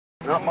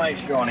Not my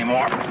show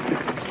anymore.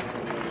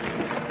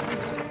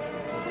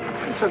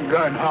 It's a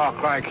gun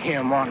hawk like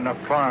him wanting a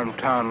farm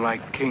town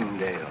like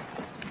Kingdale.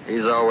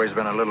 He's always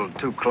been a little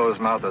too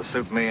close-mouthed to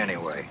suit me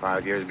anyway.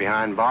 5 years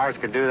behind bars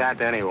could do that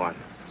to anyone.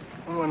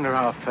 I wonder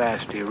how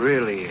fast he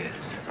really is.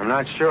 I'm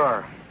not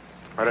sure.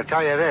 But I'll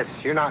tell you this,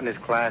 you're not in his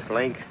class,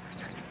 Link.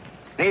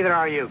 Neither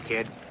are you,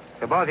 kid.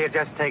 So both of you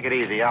just take it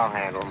easy. I'll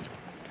handle him.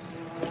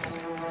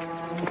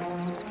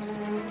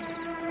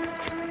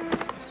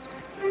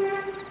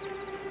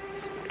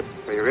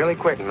 So you're really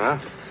quitting, huh?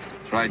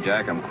 That's right,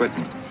 Jack. I'm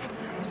quitting.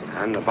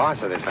 I'm the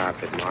boss of this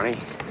outfit, Marty.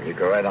 You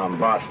go right on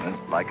bossing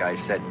it. Like I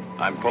said,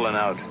 I'm pulling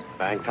out.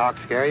 Bank talk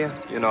scare you?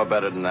 You know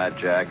better than that,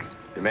 Jack.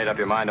 If you made up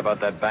your mind about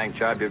that bank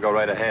job, you go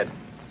right ahead.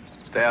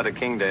 Stay out of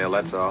Kingdale,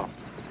 that's all.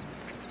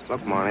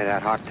 Look, Marty,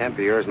 that hot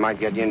temper of yours might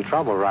get you in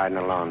trouble riding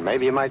alone.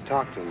 Maybe you might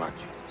talk too much.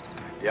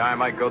 Yeah, I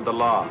might go to the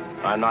law.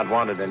 I'm not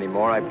wanted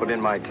anymore. I put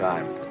in my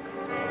time.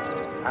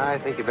 I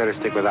think you better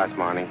stick with us,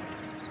 Marty.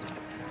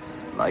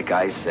 Like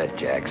I said,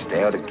 Jack,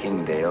 stay out of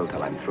Kingdale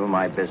till I'm through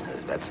my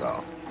business, that's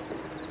all.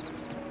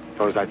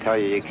 Suppose I tell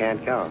you you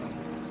can't go.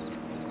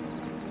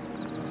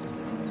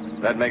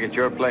 That'd make it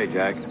your play,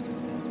 Jack.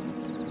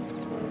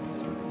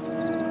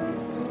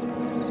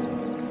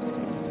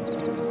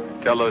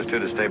 Tell those two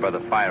to stay by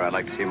the fire. I'd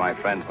like to see my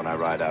friends when I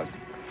ride out.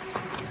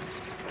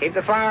 Keep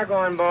the fire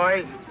going,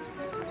 boys.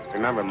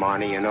 Remember,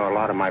 Marty, you know a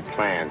lot of my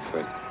plans,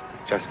 so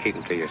just keep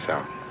them to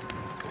yourself.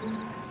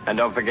 And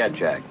don't forget,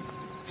 Jack,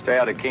 stay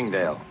out of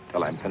Kingdale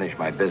till I'm finished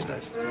my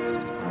business.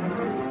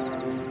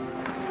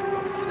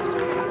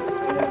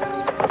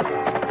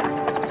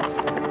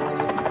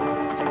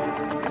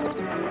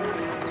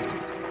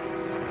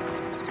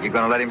 You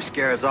gonna let him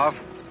scare us off?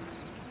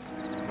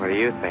 What do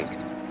you think?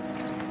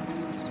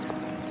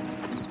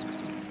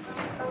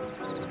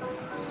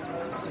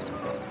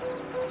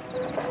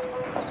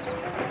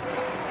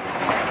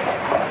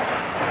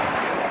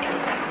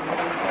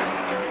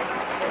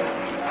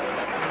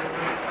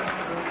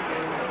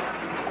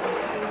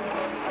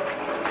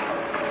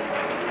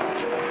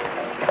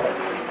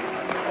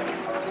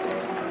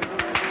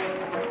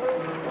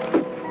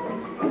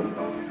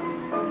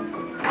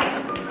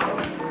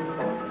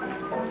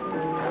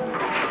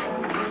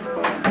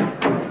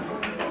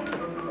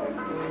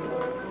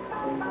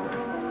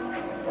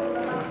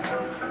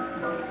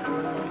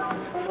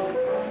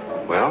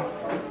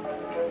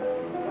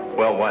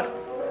 Well, what?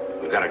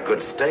 We've got a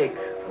good steak.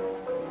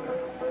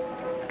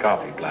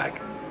 Coffee, Black.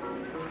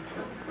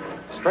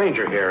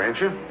 Stranger here, ain't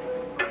you?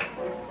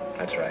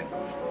 That's right.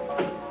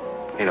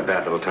 Ain't a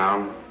bad little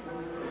town.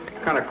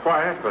 Kind of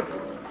quiet, but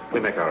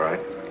we make all right.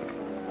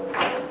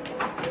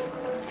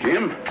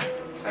 Jim?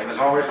 Same as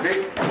always,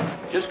 Pete.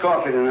 Just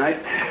coffee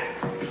tonight.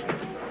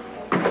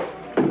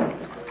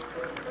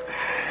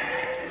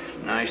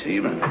 Nice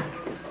evening.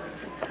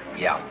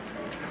 Yeah.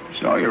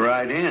 Saw you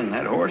ride in.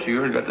 That horse of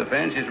yours got the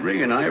fanciest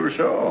rigging I ever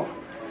saw.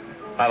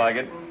 I like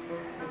it.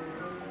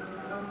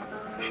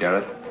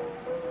 Sheriff?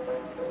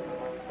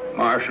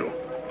 Marshal.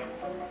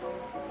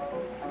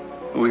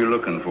 Who are you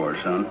looking for,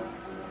 son?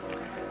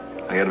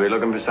 I gotta be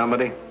looking for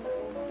somebody?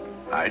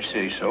 I'd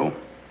say so.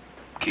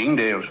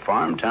 Kingdale's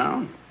farm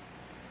town.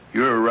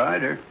 You're a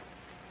rider.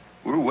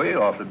 We're way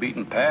off the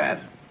beaten path.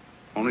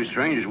 Only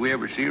strangers we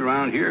ever see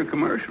around here are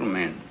commercial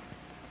men.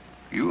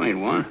 You ain't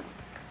one.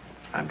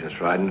 I'm just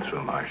riding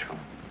through, Marshal.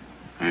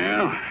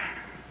 Well,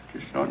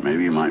 just thought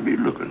maybe you might be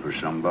looking for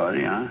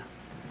somebody, huh?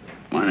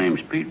 My name's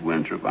Pete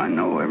Winthrop. I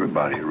know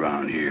everybody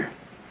around here.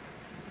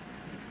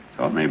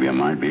 Thought maybe I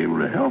might be able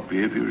to help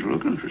you if you was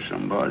looking for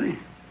somebody.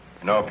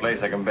 You know a place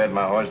I can bed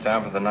my horse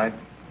down for the night?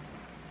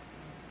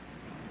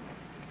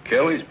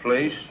 Kelly's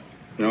place,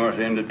 north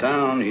end of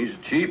town. He's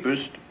the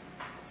cheapest.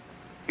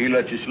 He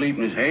lets you sleep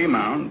in his hay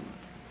mound.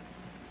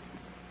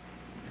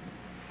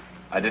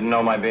 I didn't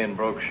know my being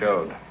broke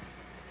showed.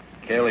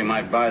 Kelly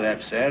might buy that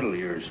saddle of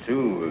yours,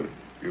 too,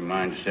 if you're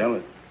mind to sell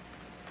it.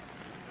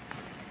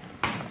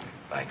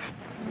 Thanks.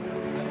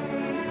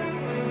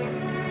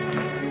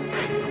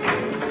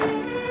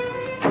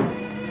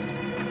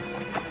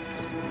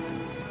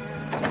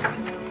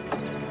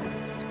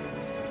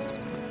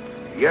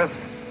 Yes,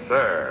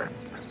 sir.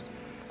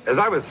 As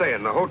I was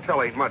saying, the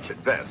hotel ain't much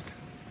at best.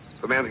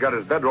 If the man's got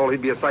his bedroll,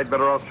 he'd be a sight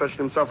better off stretching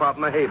himself out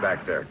in the hay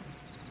back there.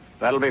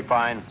 That'll be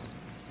fine.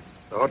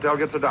 The hotel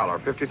gets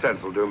 $1. 50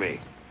 cents will do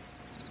me.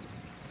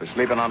 For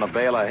sleeping on a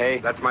bale of hay?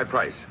 That's my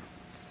price.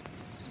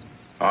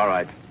 All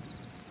right.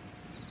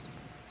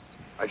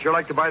 I'd sure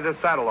like to buy this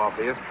saddle off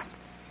of you.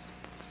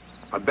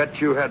 I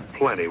bet you had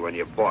plenty when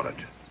you bought it.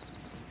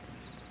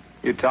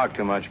 You talk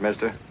too much,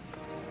 mister.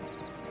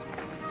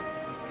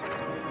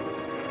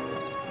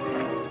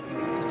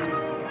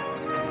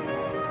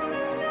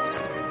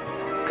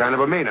 Kind of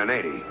a mean one,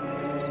 ain't he?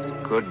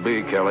 Could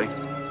be, Kelly.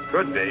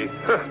 Could be.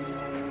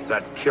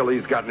 That chill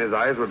he's got in his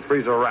eyes would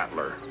freeze a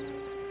rattler.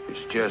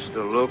 It's just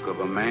the look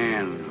of a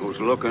man who's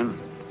looking.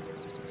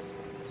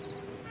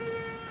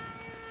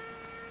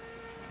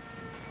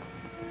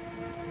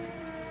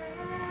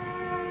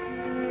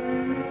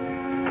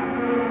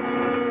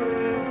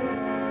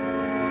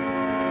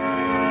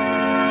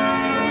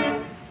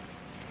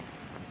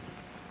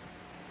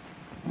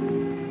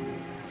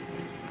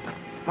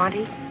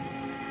 Monty?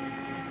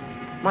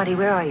 Monty,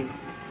 where are you?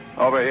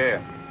 Over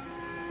here.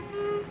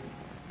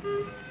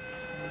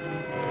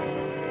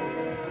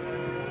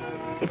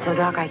 It's so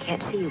dark I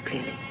can't see you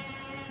clearly.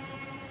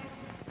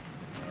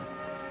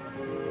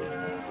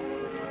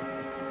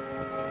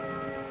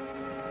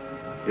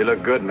 You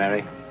look good,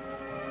 Mary.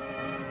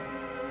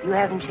 You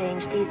haven't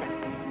changed either.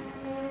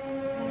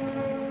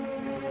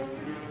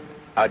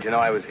 How'd you know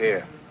I was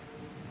here?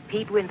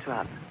 Pete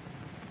Winthrop.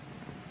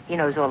 He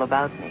knows all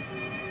about me.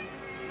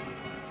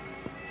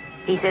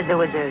 He said there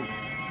was a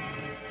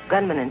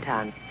gunman in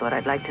town. Thought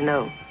I'd like to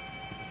know.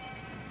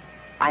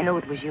 I know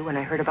it was you when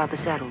I heard about the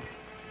saddle.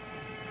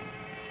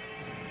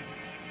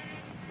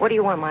 What do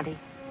you want, Monty?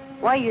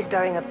 Why are you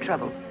stirring up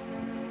trouble?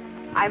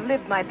 I've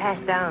lived my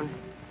past down.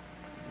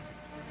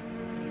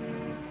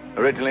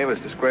 Originally, it was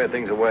to square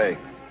things away.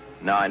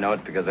 Now I know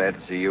it's because I had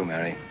to see you,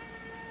 Mary.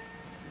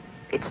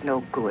 It's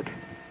no good.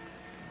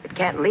 It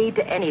can't lead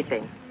to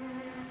anything.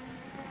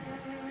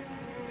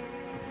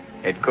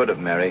 It could have,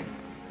 Mary.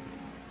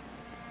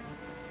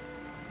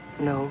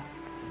 No.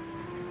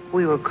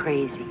 We were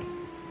crazy.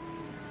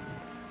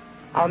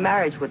 Our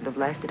marriage wouldn't have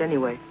lasted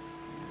anyway.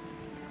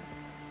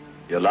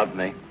 You loved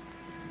me.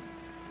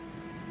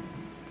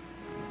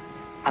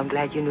 I'm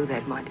glad you knew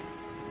that, Monty.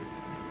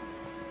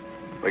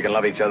 We can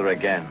love each other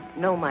again.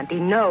 No, Monty,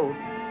 no.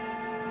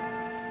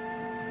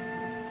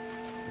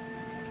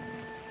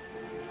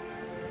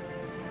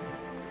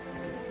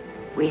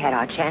 We had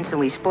our chance and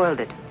we spoiled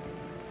it.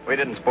 We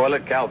didn't spoil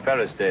it. Cal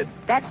Ferris did.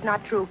 That's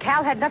not true.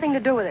 Cal had nothing to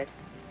do with it.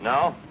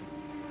 No?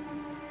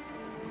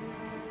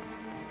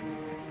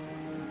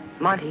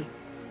 Monty,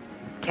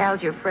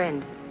 Cal's your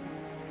friend.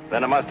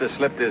 Then it must have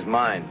slipped his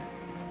mind.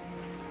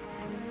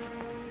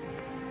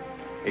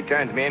 He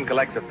turns me in,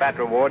 collects a fat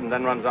reward, and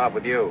then runs off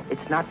with you.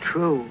 It's not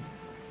true.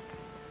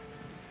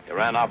 You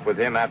ran off with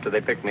him after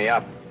they picked me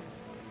up.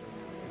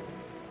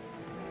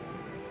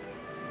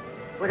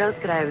 What else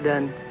could I have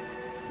done?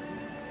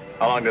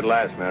 How long did it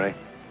last, Mary?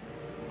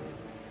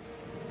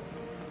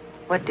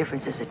 What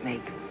difference does it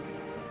make?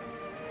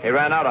 He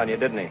ran out on you,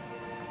 didn't he?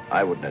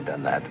 I wouldn't have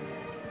done that.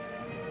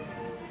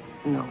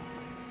 No.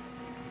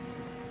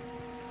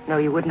 No,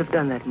 you wouldn't have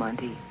done that,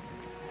 Monty.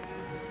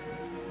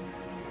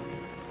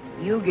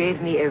 You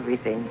gave me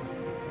everything.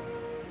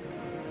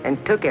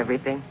 And took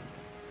everything.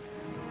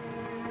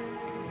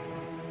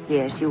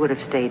 Yes, you would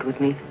have stayed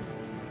with me.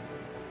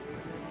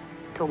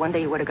 Till one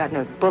day you would have gotten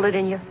a bullet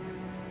in you.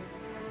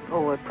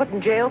 Or were put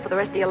in jail for the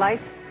rest of your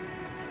life.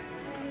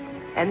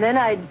 And then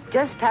I'd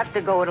just have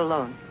to go it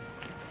alone.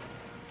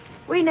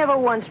 We never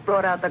once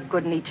brought out the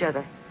good in each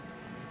other.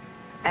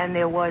 And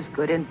there was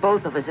good in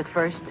both of us at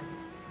first.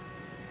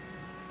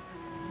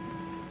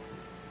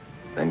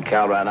 Then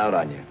Cal ran out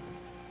on you.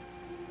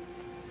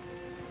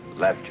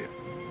 Left you.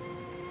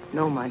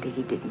 No, Monty,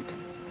 he didn't.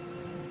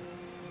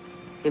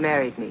 He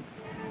married me.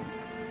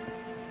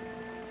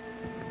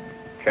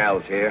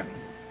 Cal's here.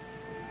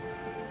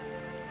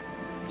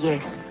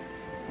 Yes.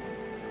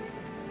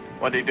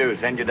 What'd he do,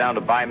 send you down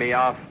to buy me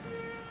off?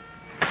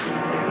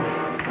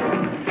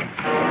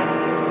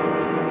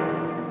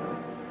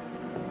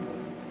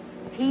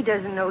 He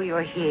doesn't know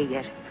you're here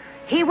yet.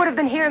 He would have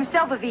been here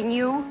himself if he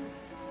knew.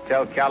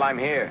 Tell Cal I'm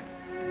here.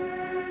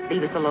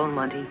 Leave us alone,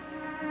 Monty.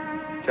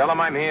 Tell him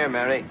I'm here,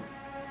 Mary.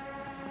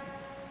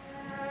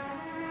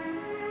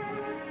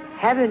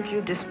 Haven't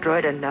you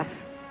destroyed enough?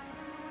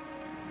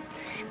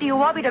 Do you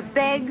want me to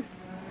beg?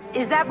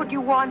 Is that what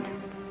you want?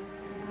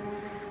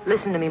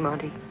 Listen to me,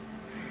 Monty.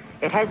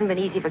 It hasn't been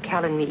easy for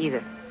Cal and me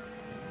either.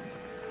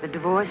 The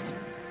divorce,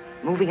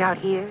 moving out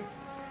here,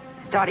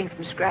 starting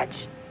from scratch.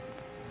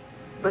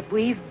 But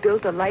we've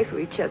built a life for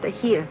each other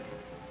here.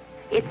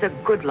 It's a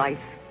good life.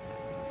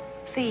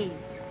 Please,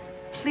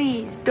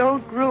 please,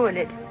 don't ruin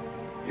it.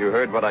 You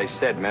heard what I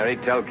said, Mary.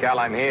 Tell Cal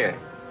I'm here.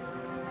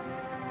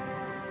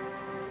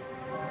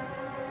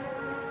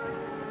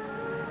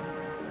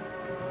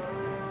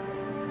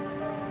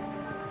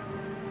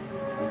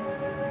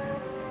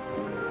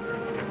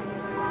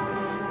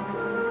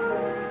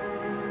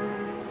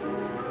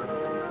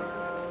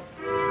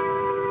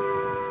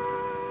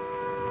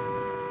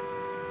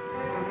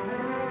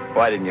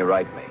 Why didn't you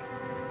write me?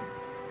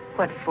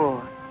 What for?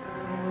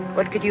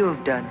 What could you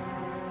have done?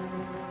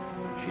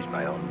 She's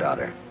my own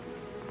daughter.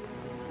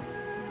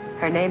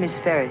 Her name is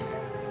Ferris.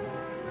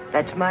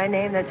 That's my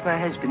name, that's my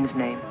husband's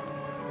name.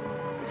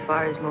 As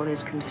far as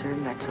Mona's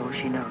concerned, that's all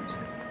she knows.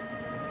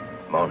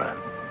 Mona.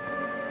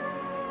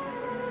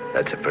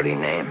 That's a pretty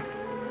name.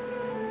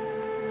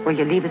 Will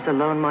you leave us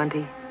alone,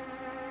 Monty?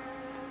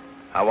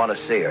 I want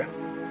to see her.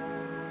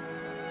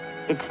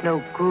 It's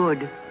no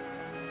good.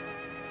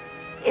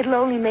 It'll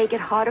only make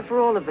it harder for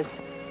all of us.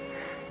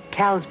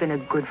 Cal's been a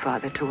good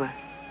father to her.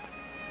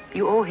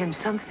 You owe him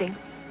something.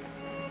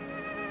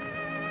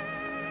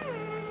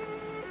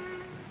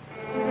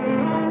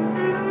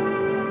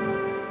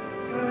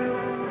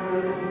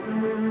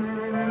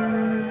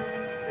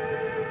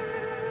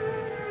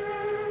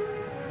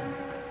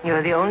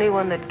 You're the only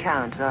one that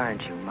counts,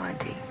 aren't you,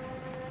 Monty?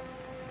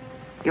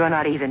 You're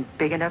not even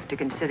big enough to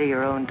consider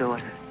your own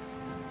daughter.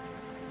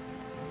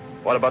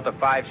 What about the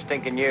 5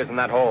 stinking years in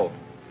that hole?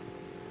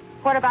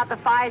 What about the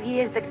 5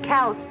 years that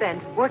Cal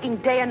spent working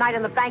day and night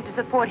in the bank to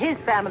support his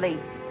family?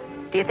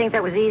 Do you think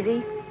that was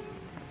easy?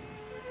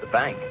 The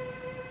bank.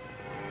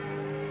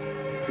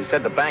 You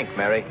said the bank,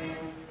 Mary.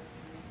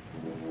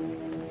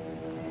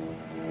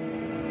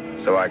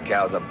 So our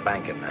Cal's a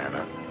banking man,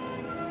 huh?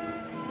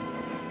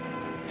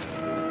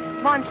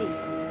 Monty.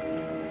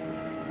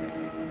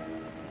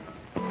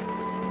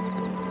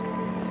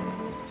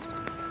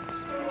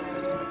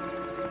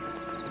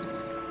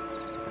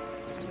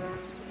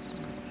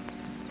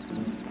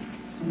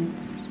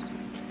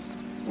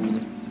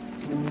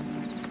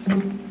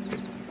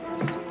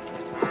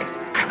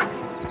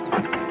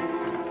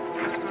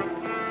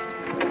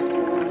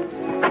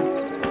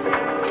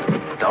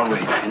 Don't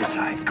reach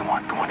inside. Go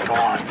on.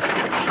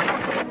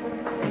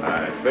 I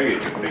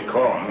figured you'd be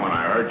calling when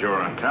I heard you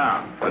were in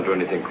town. Don't do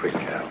anything quick,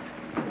 Cal.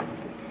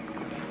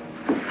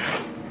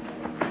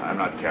 I'm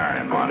not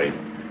carrying Monty.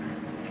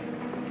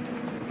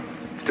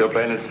 Still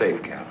playing it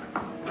safe, Cal.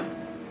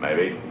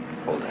 Maybe.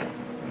 Hold that.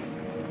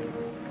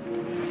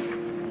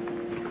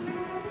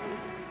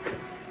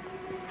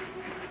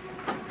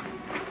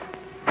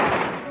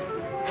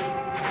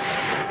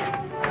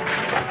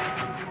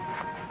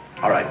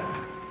 All right.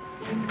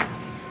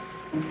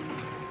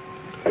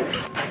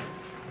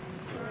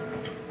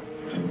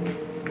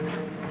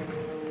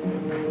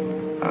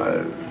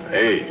 I've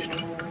aged.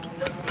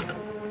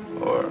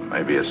 Or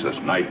maybe it's this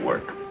night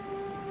work.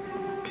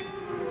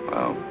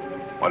 Well,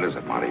 what is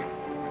it, Monty?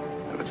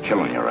 If it's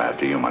killing you're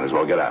after, you might as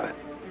well get at it.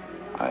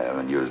 I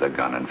haven't used a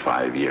gun in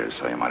 5 years,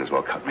 so you might as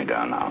well cut me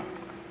down now.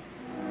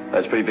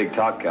 That's pretty big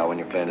talk, Cal, when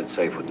you're playing it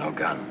safe with no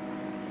gun.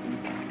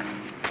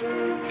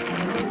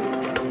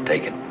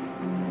 Take it.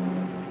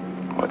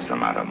 What's the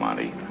matter,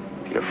 Monty?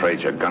 You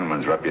afraid your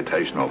gunman's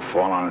reputation will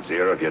fall on its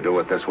ear if you do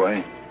it this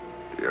way?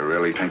 Do you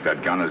really think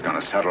that gun is going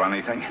to settle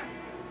anything?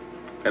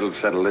 It'll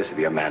settle this if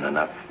you're man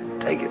enough.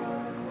 Take it.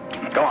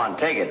 Go on,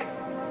 take it.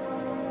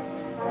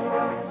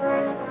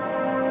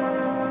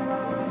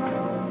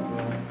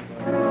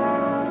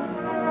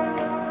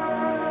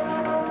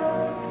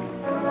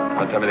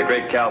 Don't tell me the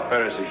great Cal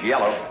Ferris is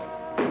yellow.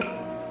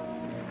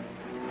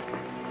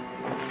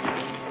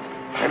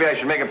 Maybe I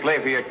should make a play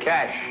for your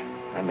cash.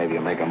 And maybe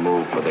you'll make a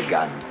move for the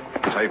gun.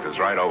 Safe is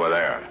right over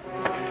there.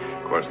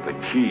 Of course, the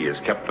key is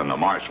kept in the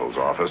marshal's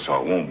office,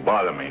 so it won't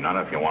bother me none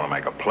if you want to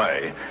make a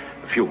play.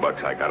 The few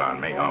bucks I got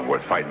on me aren't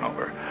worth fighting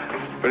over.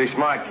 Pretty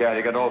smart, Cal.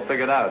 You got it all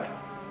figured out.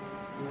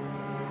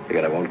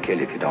 Figured I won't kill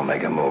you if you don't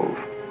make a move.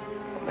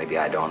 Well, maybe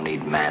I don't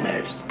need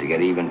manners to get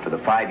even for the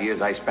 5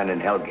 years I spent in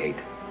Hellgate.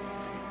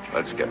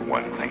 Let's get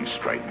one thing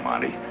straight,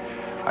 Monty.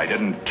 I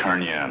didn't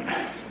turn you in.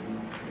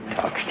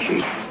 Talk's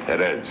cheap. It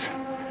is.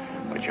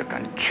 But you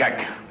can check.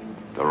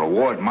 The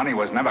reward money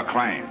was never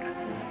claimed.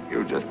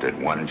 You just did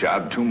one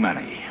job too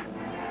many.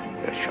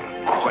 You should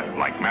have quit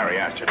like Mary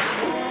asked you to.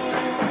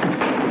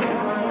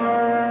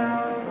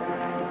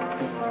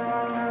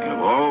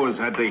 You've always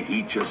had to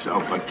heat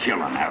yourself for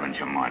killing, haven't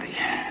you, Monty?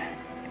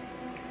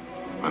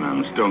 But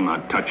I'm still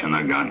not touching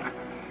a gun.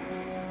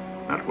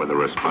 Not with the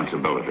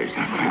responsibilities of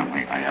the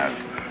family I have.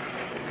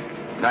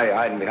 Now you're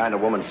hiding behind a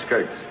woman's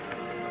skirts.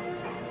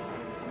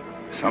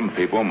 Some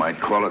people might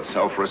call it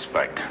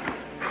self-respect.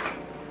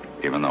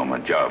 Even though my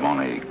job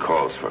only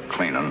calls for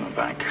cleaning the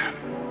bank.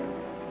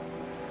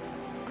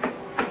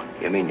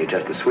 You mean you're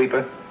just a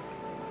sweeper?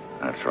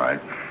 That's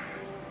right.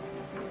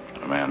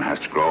 A man has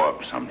to grow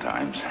up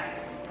sometimes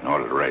in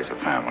order to raise a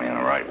family in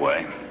the right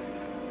way.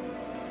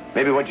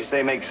 Maybe what you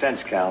say makes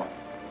sense, Cal.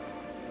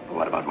 But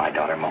what about my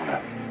daughter,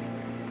 Mona?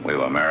 We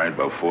were married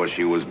before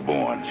she was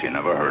born. She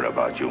never heard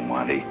about you,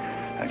 Monty.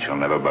 And she'll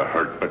never be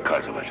hurt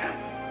because of it.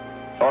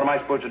 So what am I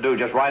supposed to do?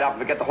 Just ride off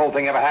and forget the whole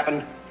thing ever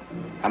happened?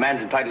 A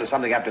man's entitled to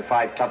something after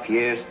 5 tough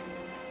years.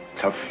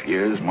 Tough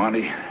years,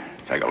 Monty?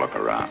 Take a look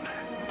around.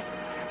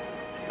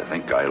 You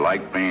think I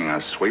like being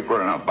a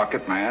sweeper and a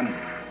bucket man?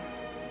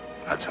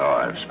 That's how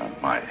I've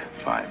spent my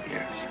 5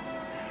 years.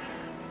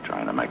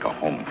 Trying to make a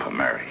home for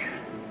Mary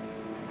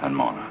and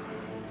Mona.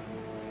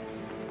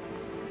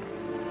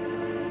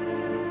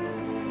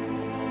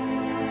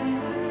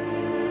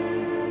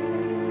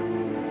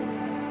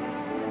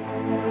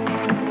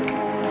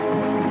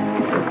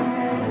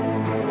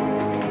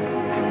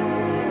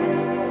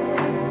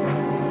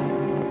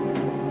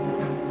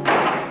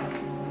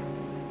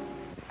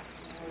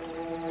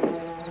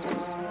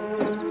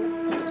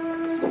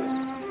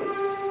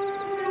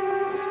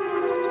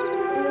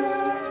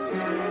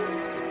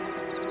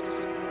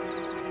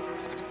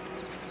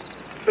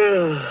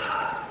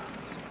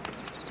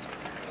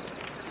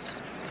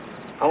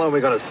 How long are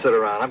we going to sit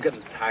around? I'm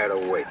getting tired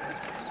of waiting.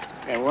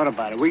 Hey, what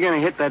about it? We gonna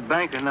hit that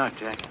bank or not,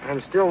 Jack?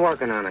 I'm still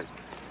working on it.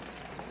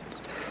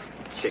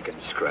 Chicken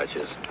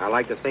scratches. I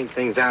like to think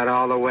things out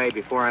all the way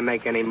before I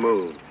make any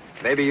move.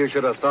 Maybe you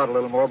should have thought a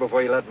little more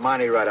before you let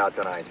Monty ride out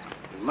tonight.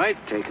 It might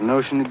take a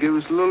notion to give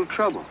us a little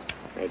trouble.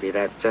 Maybe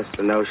that's just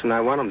the notion I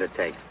want him to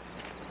take.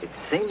 It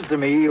seems to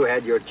me you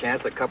had your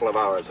chance a couple of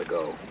hours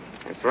ago.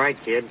 That's right,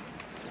 kid.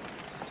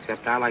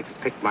 Except I like to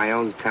pick my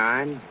own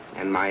time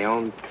and my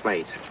own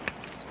place.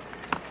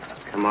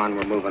 Come on,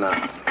 we're moving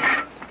on.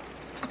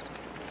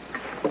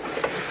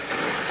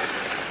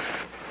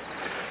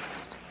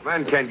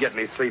 Man can't get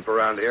any sleep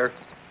around here.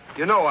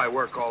 You know I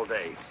work all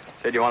day.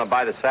 Said you want to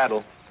buy the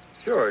saddle.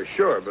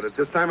 Sure, but at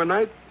this time of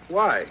night,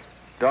 why?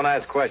 Don't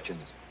ask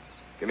questions.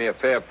 Give me a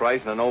fair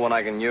price and I know one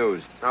I can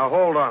use. Now,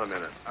 hold on a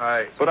minute.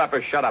 Put up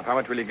or shut up. How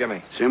much will you give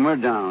me? Simmer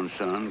down,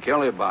 son.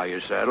 Kelly'll buy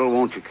your saddle,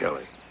 won't you,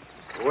 Kelly?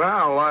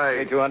 Well,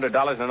 Pay $200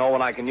 and I know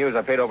one I can use.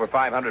 I paid over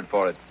 $500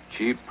 for it.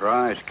 Cheap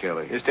price,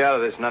 Kelly. You stay out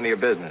of this, none of your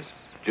business.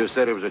 Just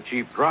said it was a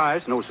cheap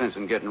price. No sense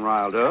in getting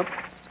riled up.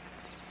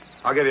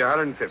 I'll give you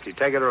 $150.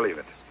 Take it or leave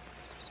it.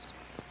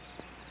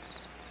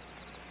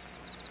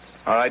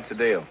 All right, it's a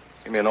deal.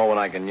 Give me an old one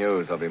I can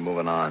use. I'll be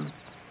moving on.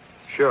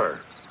 Sure,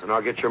 and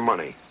I'll get your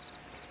money.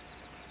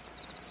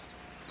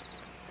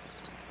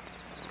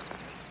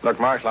 Look,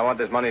 Marshal, I want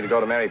this money to go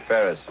to Mary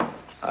Ferris.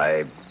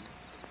 I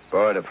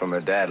borrowed it from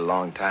her dad a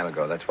long time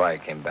ago. That's why I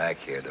came back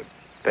here, to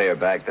pay her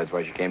back. That's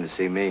why she came to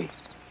see me.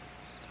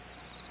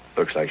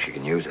 Looks like she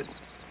can use it.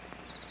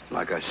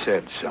 Like I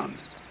said, son,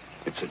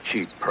 it's a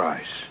cheap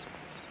price.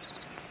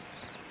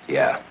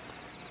 Yeah.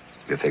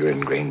 You figure it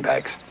in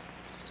greenbacks.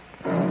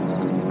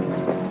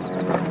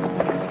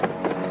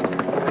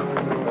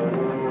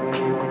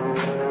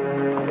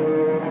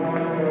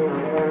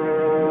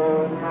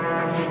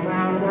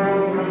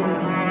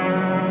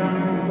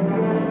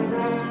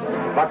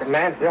 Bucket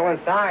man's still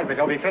inside, but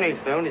he'll be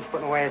finished soon. He's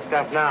putting away his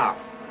stuff now.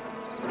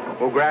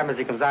 We'll grab him as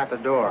he comes out the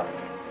door.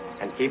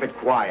 And keep it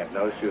quiet,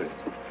 no shooting.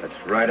 That's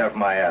right up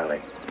my alley.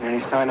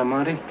 Any sign of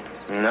Monty?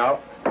 No.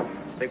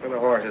 Stick with the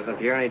horses. If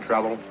you're in any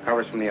trouble,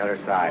 covers from the other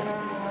side.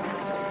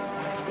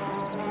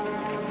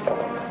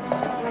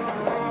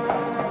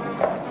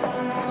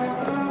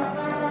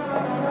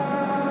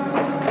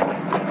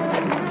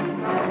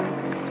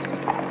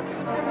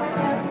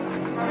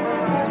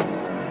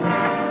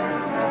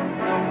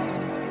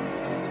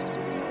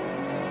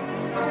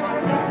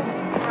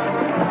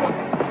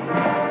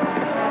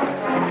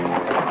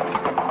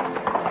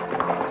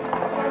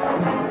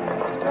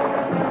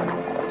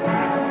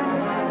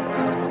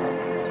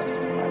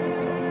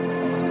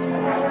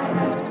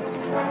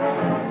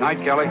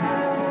 Night, Kelly.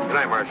 Good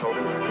night, Marshal.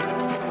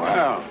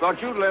 Well,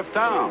 thought you'd left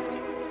town.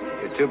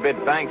 Your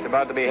two-bit bank's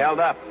about to be held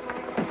up.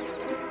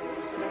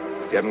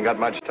 You haven't got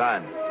much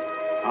time.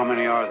 How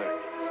many are there?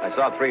 I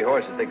saw 3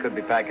 horses. They could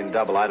be packing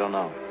double. I don't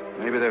know.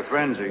 Maybe they're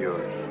friends of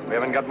yours. We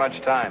haven't got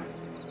much time.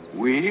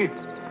 We?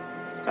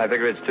 I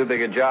figure it's too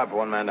big a job for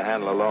one man to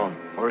handle alone.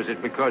 Or is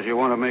it because you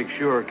want to make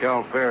sure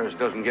Cal Ferris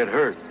doesn't get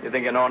hurt? You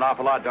think you know an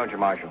awful lot, don't you,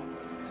 Marshal?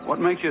 What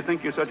makes you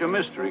think you're such a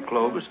mystery,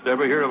 Clovis?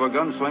 Ever hear of a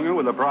gunslinger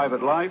with a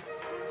private life?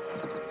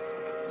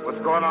 What's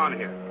going on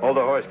here? Hold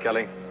the horse,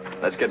 Kelly.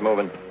 Let's get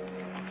moving.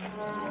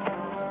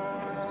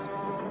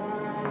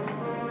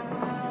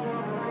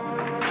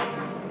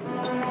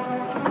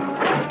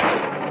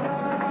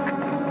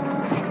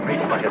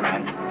 Reach, bucket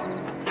man.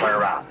 Turn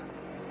around.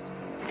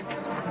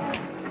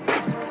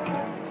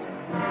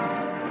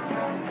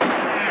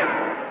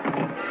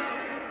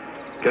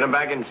 Get him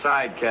back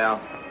inside, Cal.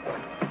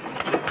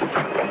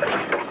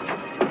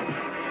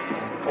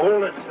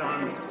 Hold it,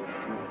 son.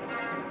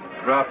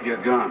 Drop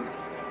your gun.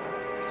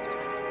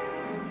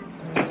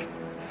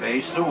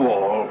 Face the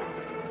wall.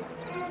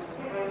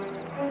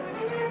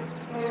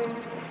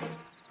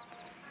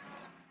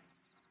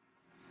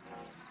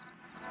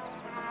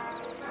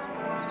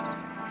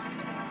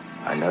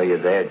 I know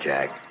you're there,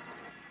 Jack.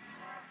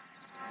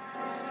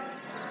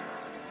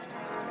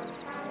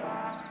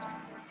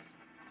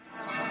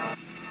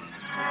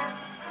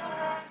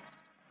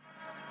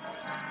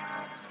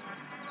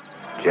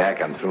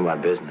 Jack, I'm through my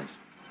business.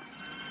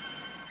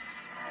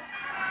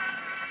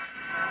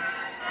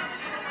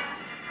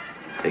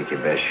 Take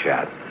your best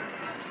shot.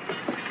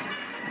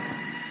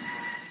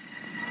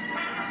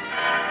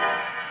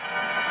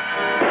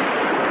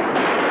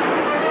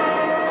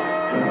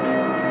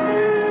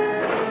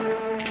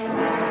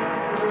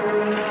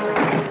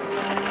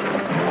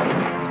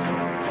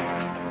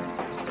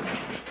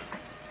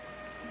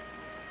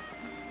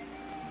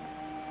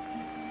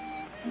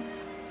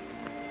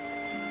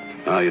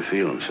 How you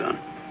feeling, son?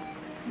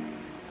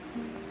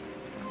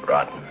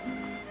 Rotten.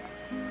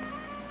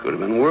 Could have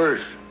been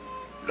worse.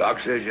 Doc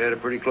says you had a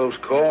pretty close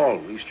call.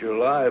 At least you're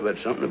alive.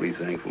 That's something to be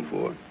thankful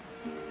for.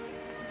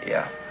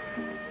 Yeah.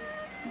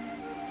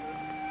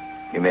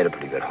 You made a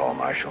pretty good haul,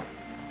 Marshal.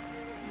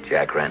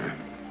 Jack Renton,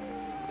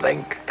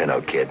 Link,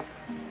 Pinot Kid.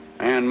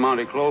 And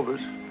Monty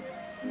Clovis.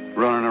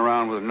 Running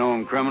around with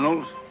known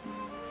criminals.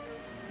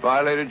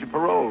 Violated your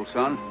parole,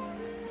 son.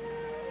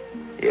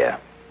 Yeah.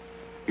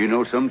 You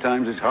know,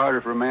 sometimes it's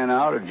harder for a man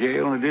out of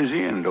jail than it is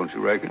in, don't you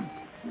reckon?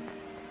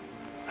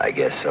 I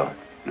guess so.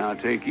 Now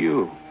take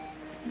you.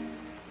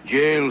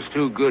 Jail's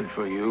too good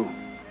for you.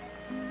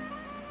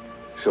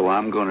 So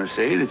I'm going to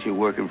say that you're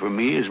working for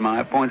me as my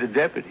appointed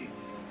deputy.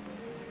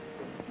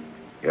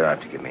 You don't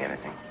have to give me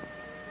anything.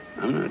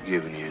 I'm not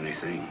giving you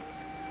anything.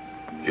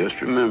 Just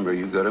remember,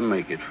 you got to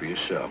make it for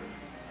yourself.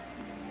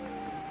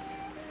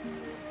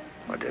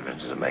 What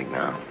difference does it make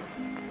now?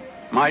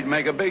 Might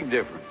make a big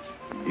difference.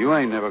 You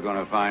ain't never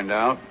gonna find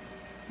out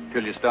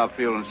till you stop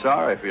feeling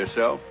sorry for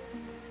yourself.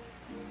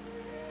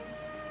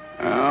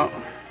 Well,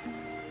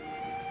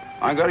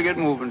 I gotta get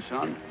moving,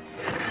 son.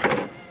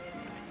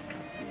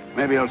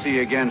 Maybe I'll see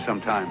you again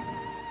sometime.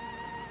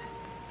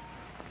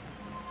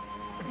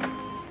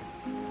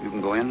 You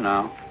can go in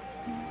now.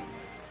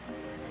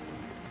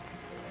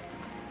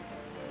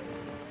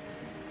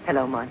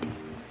 Hello, Monty.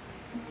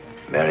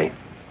 Mary,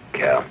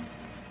 Cal.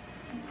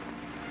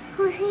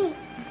 Who's he?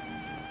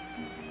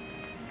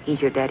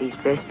 He's your daddy's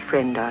best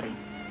friend, darling.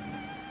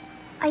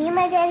 Are you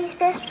my daddy's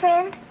best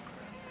friend?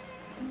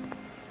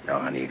 No,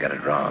 honey, you got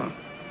it wrong.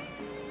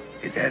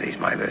 Your daddy's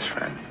my best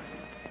friend.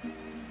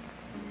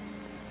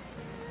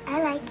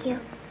 I like you.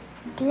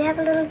 Do you have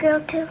a little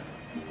girl, too?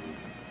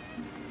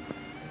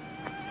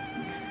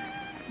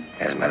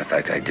 As a matter of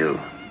fact, I do.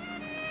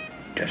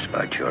 Just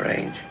about your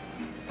age.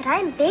 But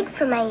I'm big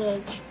for my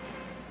age.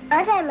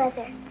 Aren't I,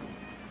 Mother?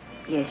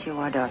 Yes, you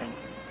are, darling.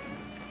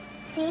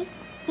 See?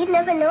 You'd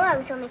never know I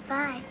was only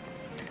 5.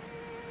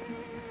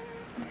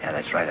 Yeah,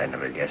 that's right. I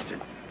never guessed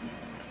it.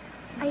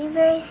 Are you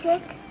very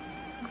sick?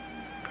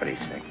 Pretty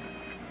sick.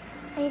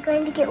 Are you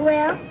going to get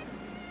well?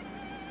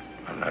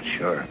 I'm not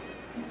sure.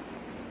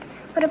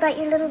 What about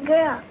your little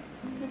girl?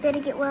 You better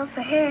get well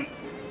for her.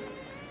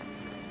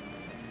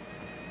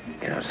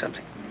 You know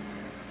something?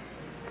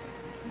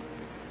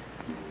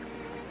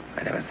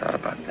 I never thought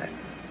about that.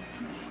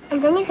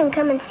 And then you can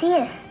come and see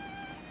us.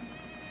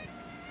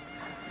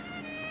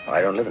 Well,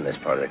 I don't live in this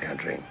part of the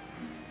country.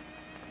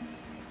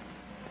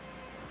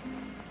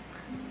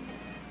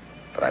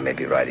 But I may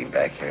be riding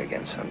back here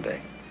again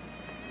someday.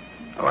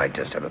 I might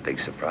just have a big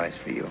surprise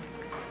for you.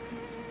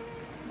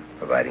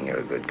 Providing you're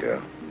a good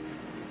girl.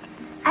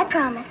 I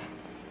promise.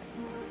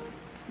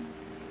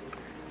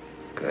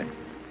 Good.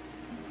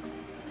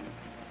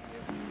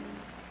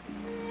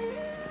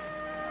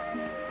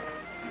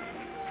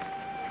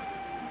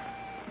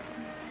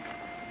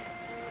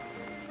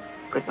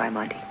 Goodbye,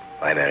 Monty.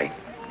 Bye, Mary.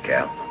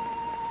 Cal.